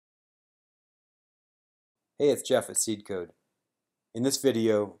Hey, it's Jeff at SeedCode. In this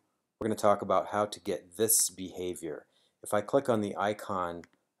video, we're going to talk about how to get this behavior. If I click on the icon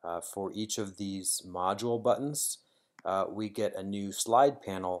for each of these module buttons, we get a new slide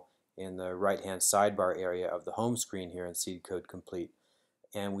panel in the right-hand sidebar area of the home screen here in SeedCode Complete.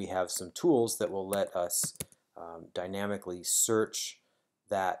 And we have some tools that will let us dynamically search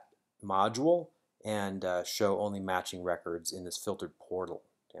that module and show only matching records in this filtered portal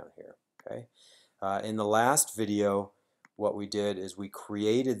down here. Okay. In the last video, what we did is we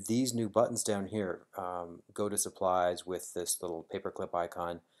created these new buttons down here, go to supplies with this little paperclip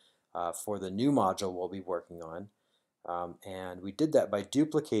icon for the new module we'll be working on. And we did that by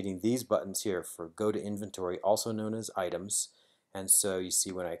duplicating these buttons here for go to inventory, also known as items. And so you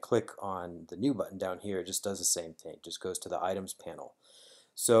see when I click on the new button down here, it just does the same thing, it just goes to the items panel.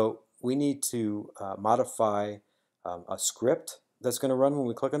 So we need to modify a script that's going to run when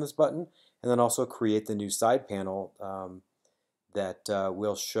we click on this button, and then also create the new side panel that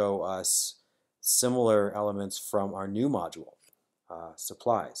will show us similar elements from our new module,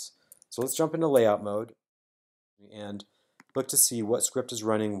 supplies. So let's jump into layout mode and look to see what script is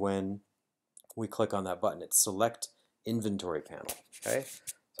running when we click on that button. It's select inventory panel. Okay,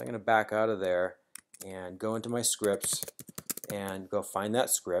 so I'm going to back out of there and go into my scripts and go find that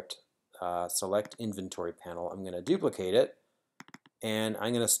script, select inventory panel. I'm going to duplicate it, and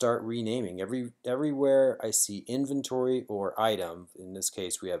I'm going to start renaming. Everywhere I see inventory or item, in this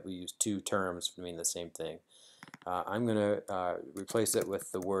case we use two terms to mean the same thing, I'm going to replace it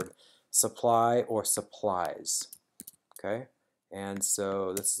with the word supply or supplies. Okay, and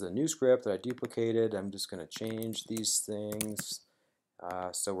so this is a new script that I duplicated. I'm just going to change these things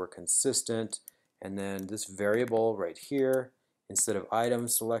so we're consistent, and then this variable right here, instead of item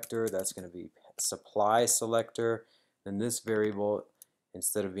selector, that's going to be supply selector. And this variable,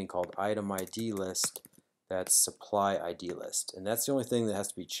 instead of being called item ID list, that's supply ID list. And that's the only thing that has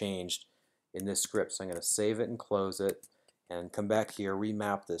to be changed in this script. So I'm going to save it and close it and come back here,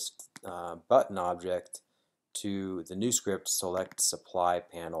 remap this button object to the new script, select supply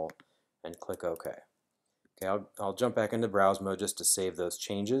panel, and click OK. Okay, I'll jump back into browse mode just to save those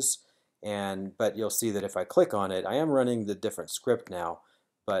changes. But you'll see that if I click on it, I am running the different script now,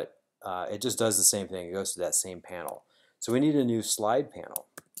 but it just does the same thing. It goes to that same panel. So we need a new slide panel.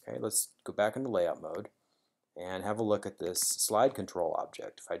 Okay, let's go back into layout mode and have a look at this slide control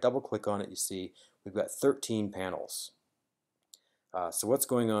object. If I double click on it, you see we've got 13 panels. So what's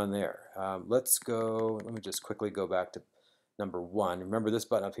going on there? Let me just quickly go back to number 1. Remember, this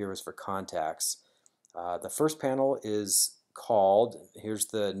button up here is for contacts. The first panel is called, here's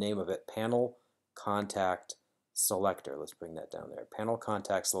the name of it, Panel Contact Selector. Let's bring that down there. Panel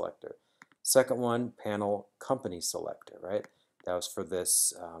Contact Selector. Second one, Panel Company Selector, right? That was for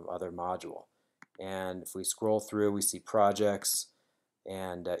this other module. And if we scroll through, we see projects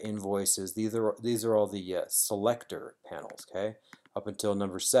and invoices. These are all the selector panels, okay? Up until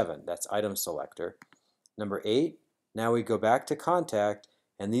number 7, that's Item Selector. Number 8, now we go back to Contact,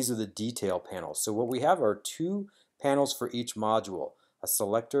 and these are the detail panels. So what we have are two panels for each module, a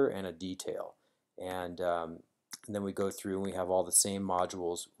selector and a detail. And then we go through and we have all the same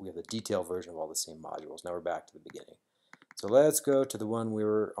modules. We have the detail version of all the same modules. Now we're back to the beginning. So let's go to the one we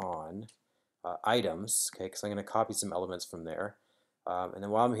were on, items, okay, because I'm going to copy some elements from there. And then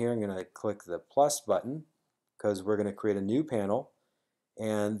while I'm here, I'm going to click the plus button because we're going to create a new panel.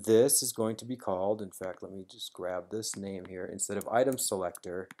 And this is going to be called, in fact, let me just grab this name here. Instead of item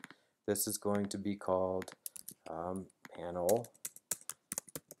selector, this is going to be called panel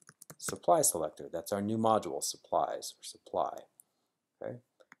supply selector. That's our new module, supplies, or supply. Okay,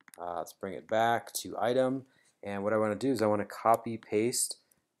 let's bring it back to item. And what I want to do is I want to copy paste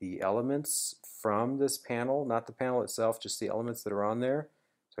the elements from this panel, not the panel itself, just the elements that are on there.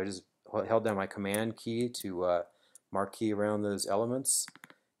 So I just held down my command key to marquee around those elements.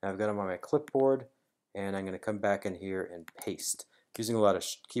 Now I've got them on my clipboard, and I'm going to come back in here and paste. Using a lot of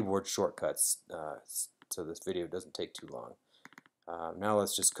keyboard shortcuts, so this video doesn't take too long. Now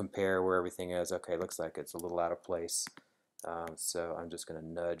let's just compare where everything is. Okay, looks like it's a little out of place. So I'm just going to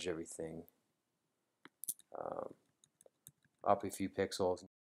nudge everything up a few pixels.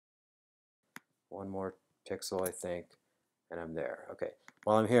 One more pixel, I think, and I'm there. Okay,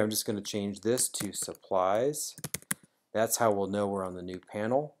 while I'm here, I'm just going to change this to supplies. That's how we'll know we're on the new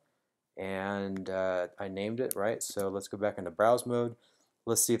panel. And I named it, right? So let's go back into browse mode.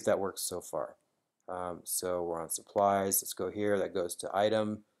 Let's see if that works so far. So we're on supplies. Let's go here. That goes to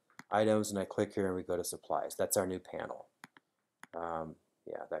items, and I click here and we go to supplies. That's our new panel.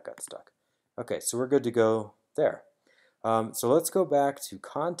 Yeah, that got stuck. Okay, so we're good to go there. So let's go back to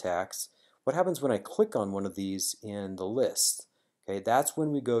contacts. what happens when I click on one of these in the list? Okay, that's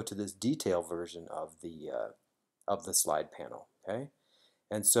when we go to this detail version of the slide panel. Okay,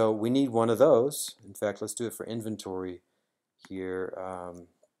 and so we need one of those. In fact, let's do it for inventory here.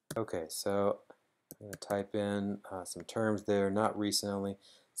 Okay, so I'm going to type in some terms there, not recently.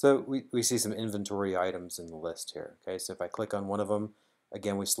 So we see some inventory items in the list here. Okay, so if I click on one of them,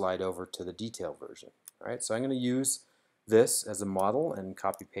 again we slide over to the detail version. All right, so I'm going to use this as a model and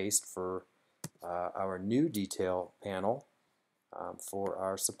copy paste for our new detail panel for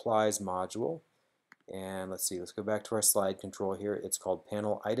our supplies module. And let's see, let's go back to our slide control here. It's called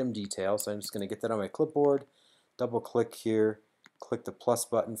panel item detail. So I'm just going to get that on my clipboard, double click here, click the plus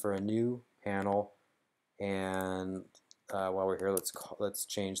button for a new panel, and while we're here, let's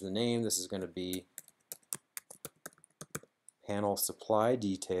change the name. This is going to be panel supply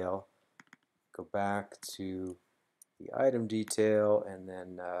detail. Go back to the item detail and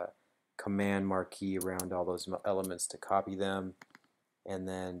then command marquee around all those elements to copy them, and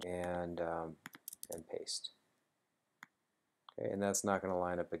then and paste. Okay, and that's not going to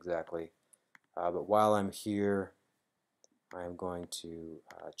line up exactly. But while I'm here, I'm going to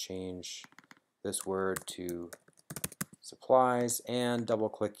change this word to supplies and double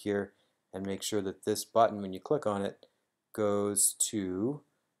click here and make sure that this button, when you click on it, goes to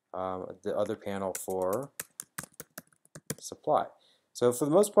the other panel for supply. So for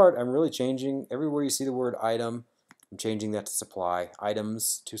the most part, I'm really changing everywhere you see the word item, I'm changing that to supply,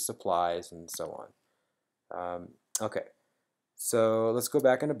 items to supplies, and so on. Okay, so let's go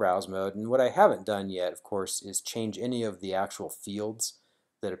back into browse mode, and what I haven't done yet, of course, is change any of the actual fields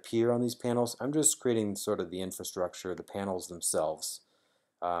that appear on these panels. I'm just creating sort of the infrastructure, the panels themselves,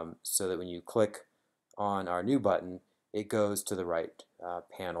 so that when you click on our new button, it goes to the right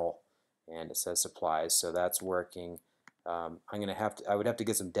panel and it says supplies, so that's working. I would have to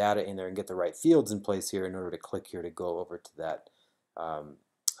get some data in there and get the right fields in place here in order to click here to go over to that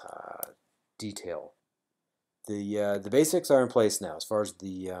detail. The basics are in place now as far as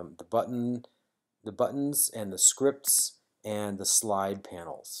the buttons and the scripts and the slide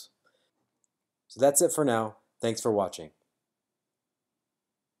panels. So that's it for now. Thanks for watching.